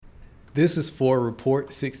This is for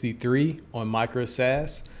Report 63 on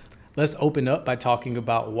Micro-SaaS. Let's open up by talking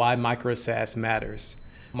about why Micro-SaaS matters.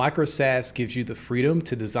 Micro-SaaS gives you the freedom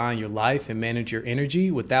to design your life and manage your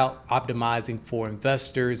energy without optimizing for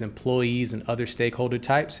investors, employees, and other stakeholder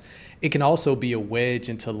types. It can also be a wedge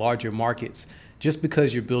into larger markets. Just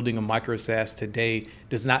because you're building a Micro-SaaS today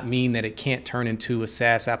does not mean that it can't turn into a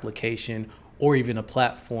SaaS application or even a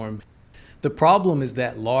platform. The problem is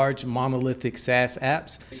that large monolithic SaaS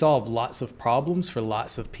apps solve lots of problems for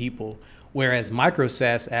lots of people, whereas micro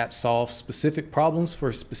SaaS apps solve specific problems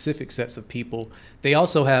for specific sets of people. They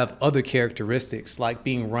also have other characteristics like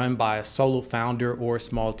being run by a solo founder or a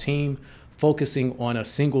small team, focusing on a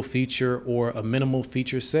single feature or a minimal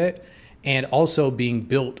feature set, and also being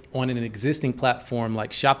built on an existing platform like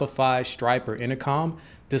Shopify, Stripe, or Intercom.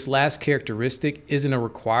 This last characteristic isn't a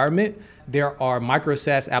requirement. There are micro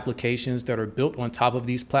SaaS applications that are built on top of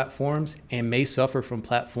these platforms and may suffer from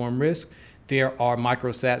platform risk. There are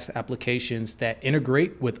micro SaaS applications that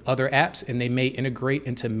integrate with other apps and they may integrate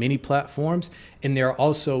into many platforms. And there are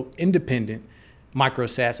also independent micro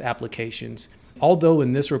SaaS applications. Although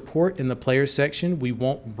in this report, in the players section, we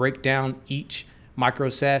won't break down each micro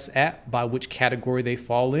SaaS app by which category they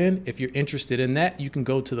fall in. If you're interested in that, you can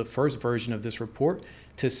go to the first version of this report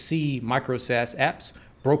to see micro SaaS apps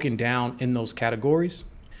broken down in those categories.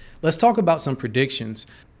 Let's talk about some predictions.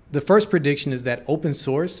 The first prediction is that open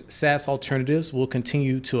source SaaS alternatives will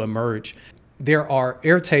continue to emerge. There are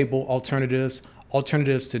Airtable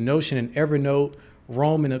alternatives to Notion and Evernote,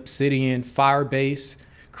 Roam and Obsidian, Firebase,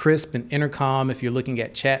 Crisp and Intercom if you're looking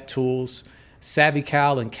at chat tools,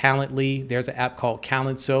 SavvyCal and Calendly. There's an app called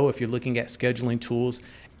Calendso if you're looking at scheduling tools,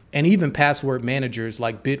 and even password managers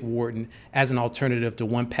like Bitwarden as an alternative to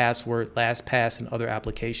 1Password, LastPass, and other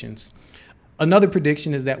applications. Another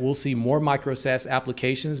prediction is that we'll see more micro SaaS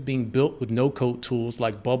applications being built with no-code tools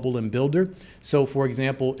like Bubble and Builder. So for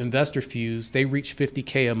example, InvestorFuse, they reached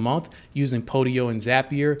 50K a month using Podio and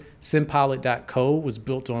Zapier. SimPilot.co was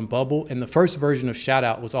built on Bubble, and the first version of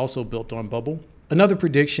Shoutout was also built on Bubble. Another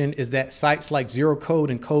prediction is that sites like Zero Code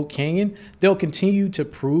and Code Canyon, they'll continue to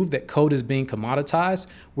prove that code is being commoditized,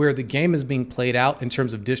 where the game is being played out in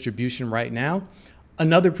terms of distribution right now.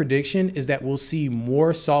 Another prediction is that we'll see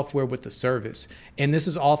more software with the service, and this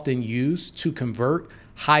is often used to convert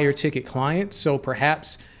higher ticket clients. So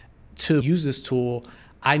perhaps to use this tool,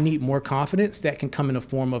 I need more confidence that can come in the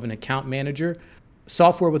form of an account manager.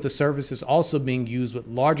 Software with a service is also being used with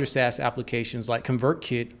larger SaaS applications like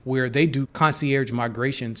ConvertKit, where they do concierge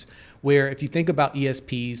migrations, where if you think about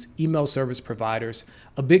ESPs, email service providers,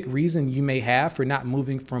 a big reason you may have for not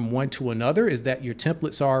moving from one to another is that your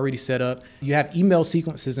templates are already set up, you have email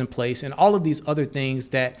sequences in place, and all of these other things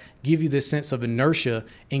that give you this sense of inertia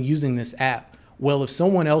in using this app. Well, if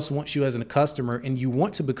someone else wants you as a customer and you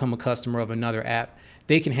want to become a customer of another app,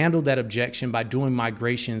 they can handle that objection by doing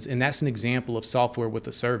migrations, and that's an example of software with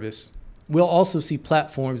a service. We'll also see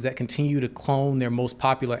platforms that continue to clone their most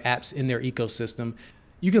popular apps in their ecosystem.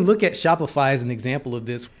 You can look at Shopify as an example of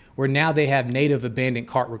this, where now they have native abandoned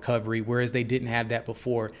cart recovery, whereas they didn't have that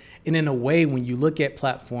before. And in a way, when you look at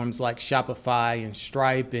platforms like Shopify and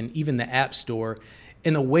Stripe and even the App Store,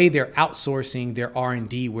 in a way they're outsourcing their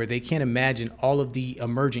R&D, where they can't imagine all of the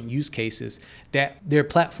emergent use cases that their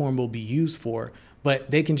platform will be used for.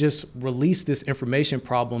 But they can just release this information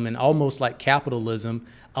problem and almost like capitalism,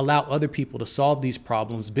 allow other people to solve these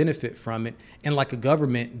problems, benefit from it. And like a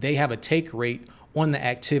government, they have a take rate on the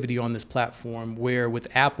activity on this platform, where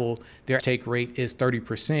with Apple, their take rate is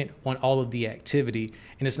 30% on all of the activity.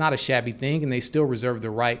 And it's not a shabby thing, and they still reserve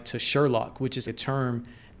the right to Sherlock, which is a term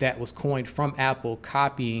that was coined from Apple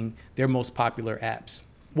copying their most popular apps.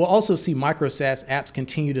 We'll also see micro SaaS apps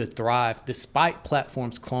continue to thrive despite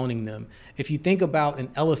platforms cloning them. If you think about an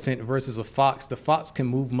elephant versus a fox, the fox can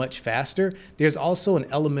move much faster. There's also an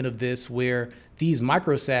element of this where these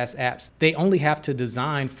micro SaaS apps, they only have to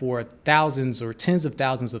design for thousands or tens of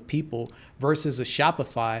thousands of people, versus a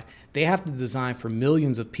Shopify, they have to design for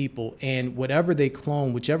millions of people. And whatever they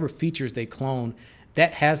clone, whichever features they clone,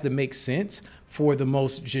 that has to make sense for the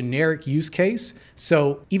most generic use case.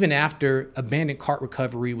 So even after abandoned cart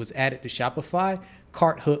recovery was added to Shopify,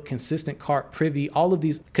 Cart Hook, Consistent Cart, Privy, all of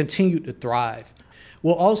these continued to thrive.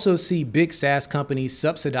 We'll also see big SaaS companies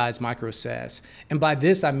subsidize micro SaaS. And by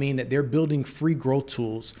this, I mean that they're building free growth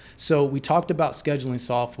tools. So we talked about scheduling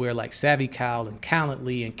software like SavvyCal and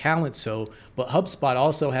Calendly and Calendso, but HubSpot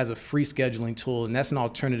also has a free scheduling tool, and that's an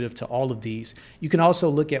alternative to all of these. You can also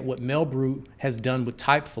look at what Mailbrew has done with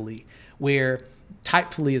Typefully, where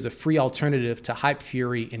Typefully is a free alternative to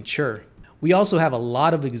Hypefury and Chur. We also have a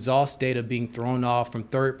lot of exhaust data being thrown off from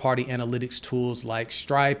third-party analytics tools like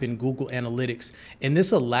Stripe and Google Analytics. And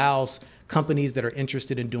this allows companies that are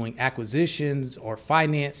interested in doing acquisitions or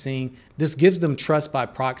financing, this gives them trust by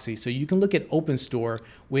proxy. So you can look at OpenStore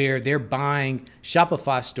where they're buying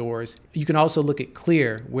Shopify stores. You can also look at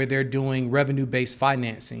Clear where they're doing revenue-based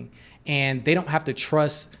financing. And they don't have to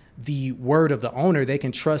trust the word of the owner. They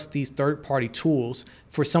can trust these third-party tools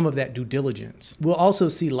for some of that due diligence. We'll also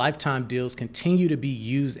see lifetime deals continue to be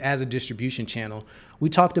used as a distribution channel. We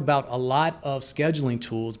talked about a lot of scheduling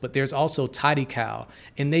tools, but there's also TidyCal,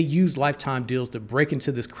 and they use lifetime deals to break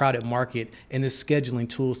into this crowded market in this scheduling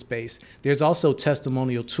tool space. There's also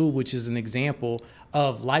Testimonial Tool, which is an example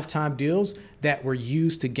of lifetime deals that were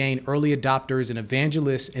used to gain early adopters and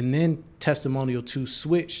evangelists, and then Testimonial Tool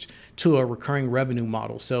switched to a recurring revenue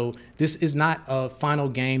model. So this is not a final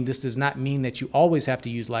game. This does not mean that you always have to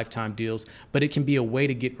use lifetime deals, but it can be a way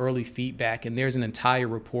to get early feedback. And there's an entire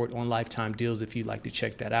report on lifetime deals if you'd like to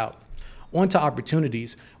check that out. On to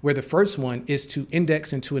opportunities, where the first one is to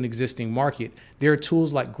index into an existing market. There are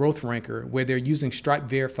tools like Growth Ranker, where they're using Stripe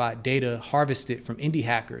verified data harvested from indie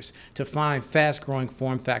hackers to find fast growing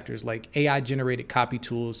form factors like AI generated copy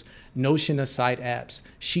tools, Notion to site apps,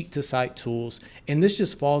 Sheet to site tools. And this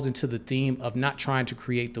just falls into the theme of not trying to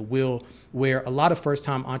create the wheel, where a lot of first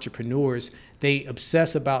time entrepreneurs, they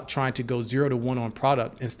obsess about trying to go 0 to 1 on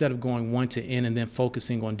product instead of going 1 to N and then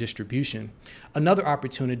focusing on distribution. Another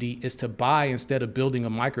opportunity is to buy instead of building a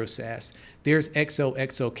micro-SaaS. There's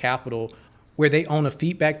XOXO Capital, where they own a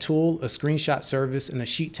feedback tool, a screenshot service, and a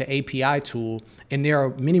sheet to API tool. And there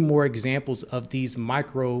are many more examples of these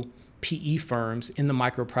micro PE firms in the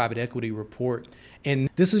micro private equity report. And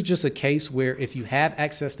this is just a case where if you have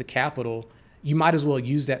access to capital, you might as well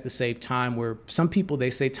use that to save time, where some people,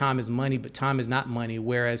 they say time is money, but time is not money,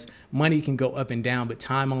 whereas money can go up and down, but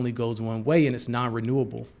time only goes one way and it's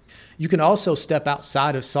non-renewable. You can also step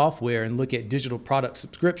outside of software and look at digital product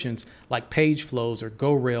subscriptions like Page Flows or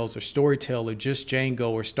GoRails or Storytel or Just Django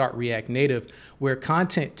or Start React Native, where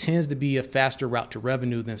content tends to be a faster route to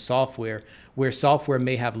revenue than software, where software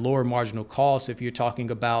may have lower marginal costs if you're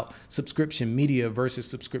talking about subscription media versus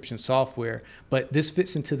subscription software. But this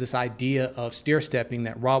fits into this idea of stair-stepping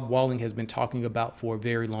that Rob Walling has been talking about for a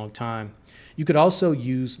very long time. You could also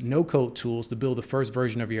use no-code tools to build the first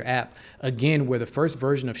version of your app, again, where the first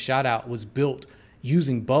version of Shoutout was built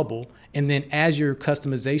using Bubble. And then as your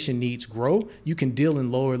customization needs grow, you can deal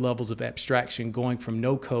in lower levels of abstraction, going from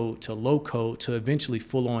no code to low code to eventually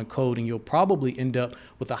full on code. And you'll probably end up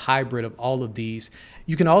with a hybrid of all of these.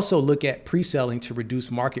 You can also look at pre-selling to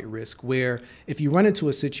reduce market risk, where if you run into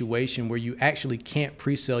a situation where you actually can't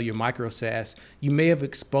pre-sell your micro-SaaS, you may have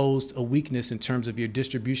exposed a weakness in terms of your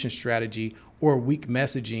distribution strategy or weak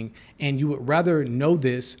messaging, and you would rather know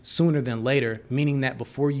this sooner than later, meaning that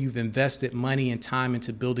before you've invested money and time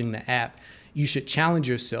into building the app, you should challenge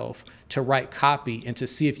yourself to write copy and to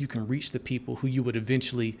see if you can reach the people who you would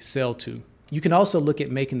eventually sell to. You can also look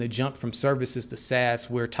at making the jump from services to SaaS,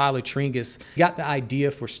 where Tyler Tringas got the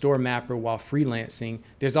idea for Store Mapper while freelancing.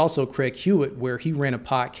 There's also Craig Hewitt, where he ran a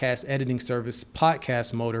podcast editing service,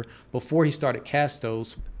 Podcast Motor, before he started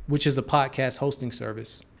Castos, which is a podcast hosting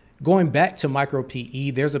service. Going back to micro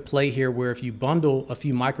PE, there's a play here where if you bundle a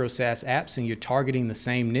few micro SaaS apps and you're targeting the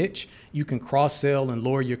same niche, you can cross-sell and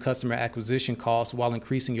lower your customer acquisition costs while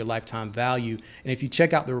increasing your lifetime value. And if you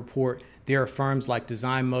check out the report, there are firms like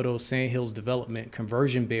Design Moto, Sandhills Development,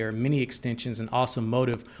 Conversion Bear, Mini Extensions, and Awesome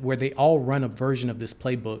Motive, where they all run a version of this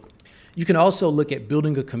playbook. You can also look at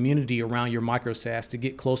building a community around your micro SaaS to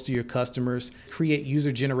get close to your customers, create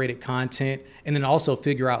user-generated content, and then also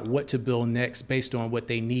figure out what to build next based on what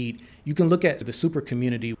they need. You can look at the super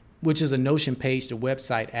community, which is a Notion page to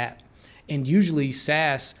website app. And usually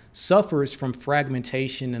SaaS suffers from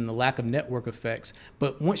fragmentation and the lack of network effects.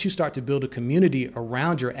 But once you start to build a community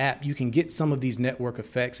around your app, you can get some of these network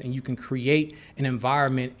effects and you can create an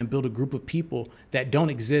environment and build a group of people that don't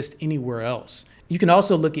exist anywhere else. You can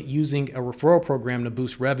also look at using a referral program to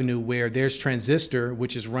boost revenue, where there's Transistor,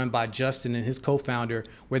 which is run by Justin and his co-founder,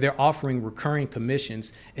 where they're offering recurring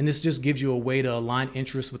commissions. And this just gives you a way to align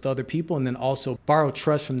interests with other people and then also borrow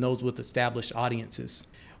trust from those with established audiences.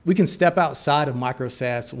 We can step outside of micro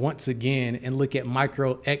SaaS once again and look at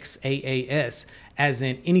micro XaaS, as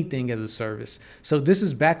in anything as a service. So this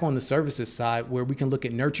is back on the services side, where we can look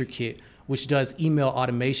at NurtureKit, which does email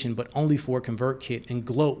automation, but only for ConvertKit, and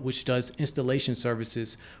Gloat, which does installation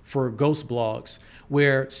services for ghost blogs,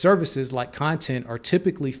 where services like content are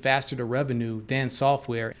typically faster to revenue than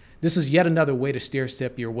software. This is yet another way to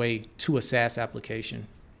stair-step your way to a SaaS application.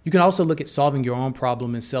 You can also look at solving your own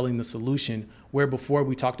problem and selling the solution, where before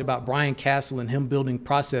we talked about Brian Castle and him building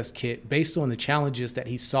Process Kit based on the challenges that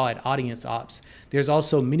he saw at Audience Ops. There's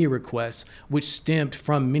also Mini Requests, which stemmed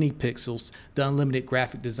from Mini Pixels, the unlimited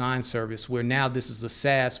graphic design service, where now this is a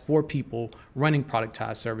SaaS for people running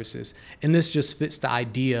productized services. And this just fits the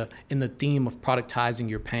idea and the theme of productizing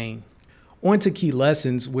your pain. On to key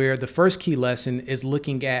lessons, where the first key lesson is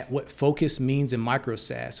looking at what focus means in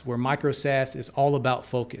Micro-SaaS, where Micro-SaaS is all about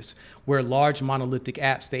focus, where large monolithic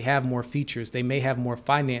apps, they have more features, they may have more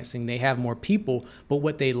financing, they have more people, but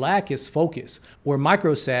what they lack is focus. Where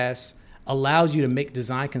Micro-SaaS allows you to make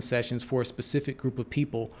design concessions for a specific group of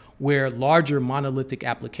people, where larger monolithic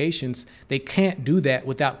applications, they can't do that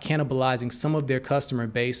without cannibalizing some of their customer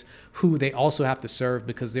base who they also have to serve,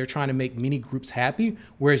 because they're trying to make many groups happy,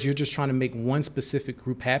 whereas you're just trying to make one specific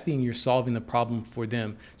group happy and you're solving the problem for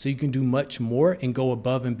them. So you can do much more and go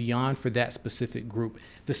above and beyond for that specific group.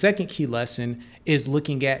 The second key lesson is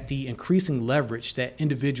looking at the increasing leverage that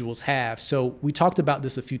individuals have. So we talked about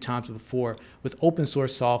this a few times before with open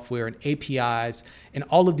source software and APIs and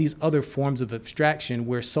all of these other forms of abstraction,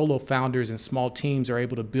 where solo founders and small teams are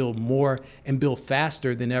able to build more and build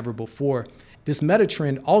faster than ever before. This meta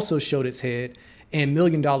trend also showed its head in $1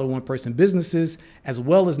 million one-person businesses, as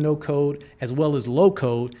well as no code, as well as low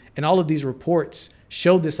code. And all of these reports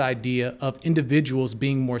show this idea of individuals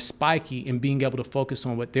being more spiky and being able to focus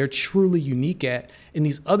on what they're truly unique at, and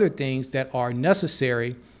these other things that are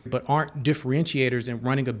necessary but aren't differentiators in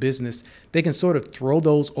running a business. They can sort of throw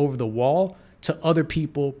those over the wall to other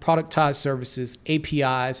people, productized services,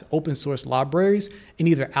 APIs, open source libraries, and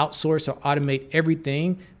either outsource or automate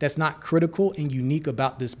everything that's not critical and unique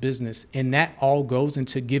about this business. And that all goes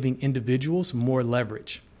into giving individuals more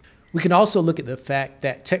leverage. We can also look at the fact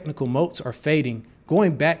that technical moats are fading,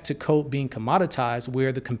 going back to code being commoditized,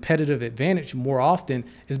 where the competitive advantage more often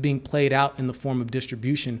is being played out in the form of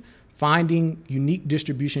distribution, finding unique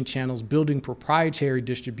distribution channels, building proprietary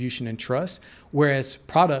distribution and trust, whereas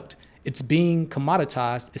product, it's being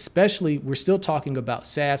commoditized. Especially, we're still talking about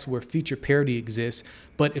SaaS where feature parity exists,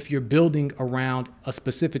 but if you're building around a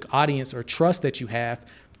specific audience or trust that you have,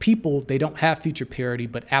 people, they don't have feature parity,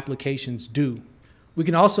 but applications do. We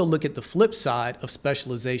can also look at the flip side of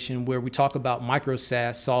specialization, where we talk about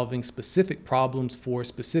micro-SaaS solving specific problems for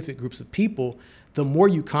specific groups of people. The more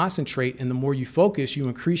you concentrate and the more you focus, you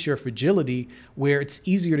increase your fragility, where it's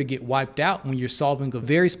easier to get wiped out when you're solving a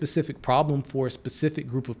very specific problem for a specific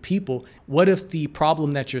group of people. What if the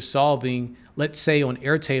problem that you're solving, let's say on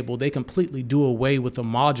Airtable, they completely do away with a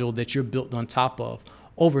module that you're built on top of?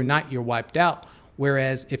 Overnight, you're wiped out.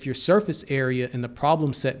 Whereas if your surface area and the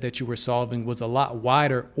problem set that you were solving was a lot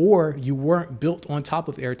wider, or you weren't built on top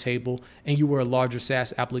of Airtable and you were a larger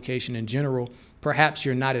SaaS application in general, perhaps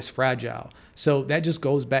you're not as fragile. So that just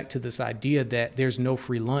goes back to this idea that there's no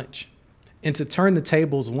free lunch. And to turn the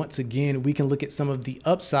tables once again, we can look at some of the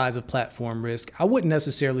upsides of platform risk. I wouldn't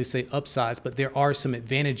necessarily say upsides, but there are some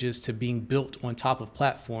advantages to being built on top of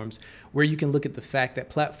platforms, where you can look at the fact that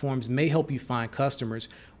platforms may help you find customers,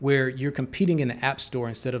 where you're competing in the App Store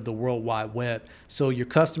instead of the World Wide Web. So your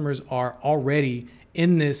customers are already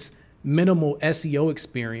in this minimal SEO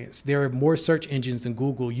experience. There are more search engines than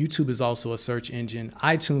Google. YouTube is also a search engine.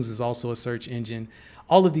 iTunes is also a search engine.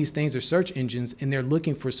 All of these things are search engines, and they're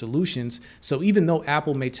looking for solutions. So even though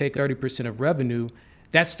Apple may take 30% of revenue,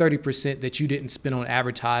 that's 30% that you didn't spend on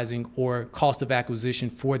advertising or cost of acquisition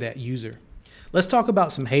for that user. Let's talk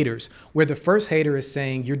about some haters, where the first hater is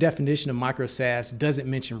saying your definition of micro-SaaS doesn't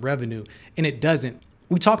mention revenue, and it doesn't.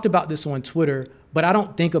 We talked about this on Twitter, but I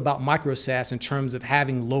don't think about micro-SaaS in terms of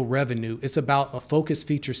having low revenue. It's about a focused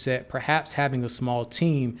feature set, perhaps having a small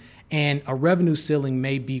team, and a revenue ceiling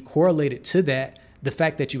may be correlated to that, the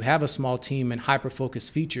fact that you have a small team and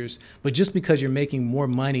hyper-focused features. But just because you're making more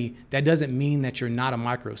money, that doesn't mean that you're not a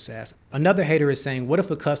micro-SaaS. Another hater is saying, what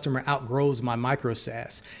if a customer outgrows my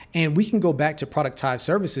micro-SaaS? And we can go back to productized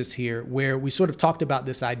services here, where we sort of talked about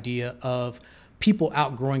this idea of people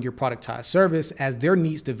outgrowing your productized service as their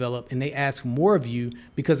needs develop and they ask more of you,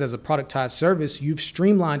 because as a productized service, you've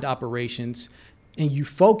streamlined operations and you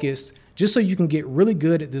focused just so you can get really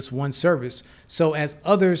good at this one service. So as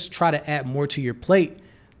others try to add more to your plate,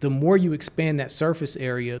 the more you expand that surface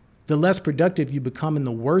area, the less productive you become and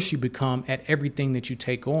the worse you become at everything that you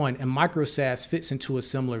take on. And micro-SaaS fits into a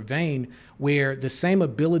similar vein, where the same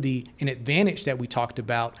ability and advantage that we talked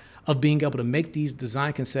about of being able to make these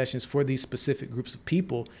design concessions for these specific groups of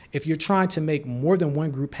people, if you're trying to make more than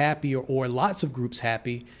one group happy or lots of groups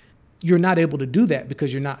happy, you're not able to do that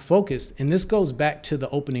because you're not focused. And this goes back to the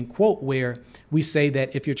opening quote where we say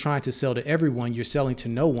that if you're trying to sell to everyone, you're selling to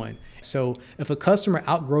no one. So if a customer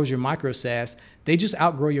outgrows your micro-SaaS, they just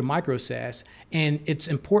outgrow your micro-SaaS. And it's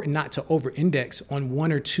important not to over-index on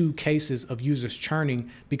one or two cases of users churning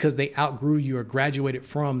because they outgrew you or graduated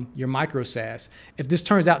from your micro-SaaS. If this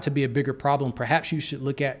turns out to be a bigger problem, perhaps you should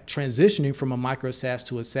look at transitioning from a micro-SaaS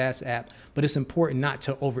to a SaaS app, but it's important not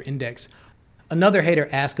to over-index. Another hater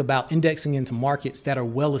asked about indexing into markets that are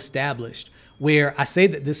well established, where I say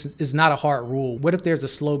that this is not a hard rule. What if there's a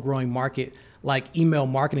slow growing market like email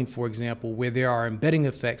marketing, for example, where there are embedding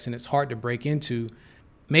effects and it's hard to break into?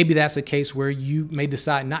 Maybe that's a case where you may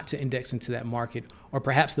decide not to index into that market, or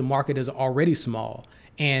perhaps the market is already small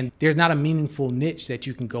and there's not a meaningful niche that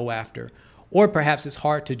you can go after. Or perhaps it's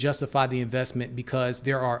hard to justify the investment because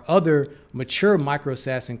there are other mature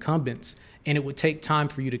micro-SaaS incumbents and it would take time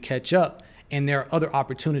for you to catch up. And there are other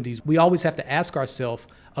opportunities. We always have to ask ourselves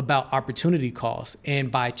about opportunity costs.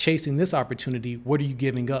 And by chasing this opportunity, what are you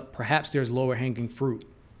giving up? Perhaps there's lower hanging fruit.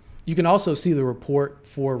 You can also see the report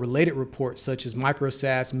for related reports such as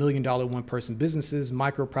Micro-SaaS, $1 million one-person businesses,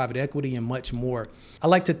 micro-private equity, and much more. I'd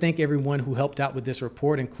like to thank everyone who helped out with this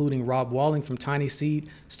report, including Rob Walling from Tiny Seed,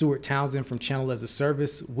 Stuart Townsend from Channel as a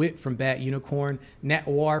Service, Whit from Bad Unicorn, Nat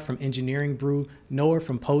War from Engineering Brew, Noah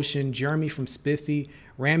from Potion, Jeremy from Spiffy,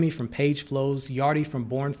 Rami from Page Flows, Yardi from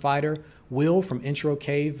Born Fighter, Will from Intro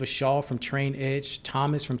Cave, Vishal from Train Edge,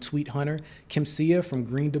 Thomas from Tweet Hunter, Kimsia from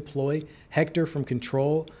Green Deploy, Hector from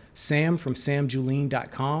Control, Sam from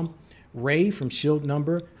samjuline.com, Ray from Shield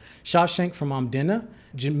Number, Shawshank from Omdena,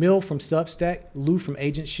 Jamil from Substack, Lou from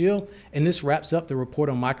Agent Shield, and this wraps up the report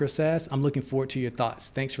on Micro-SaaS. I'm looking forward to your thoughts.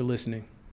 Thanks for listening.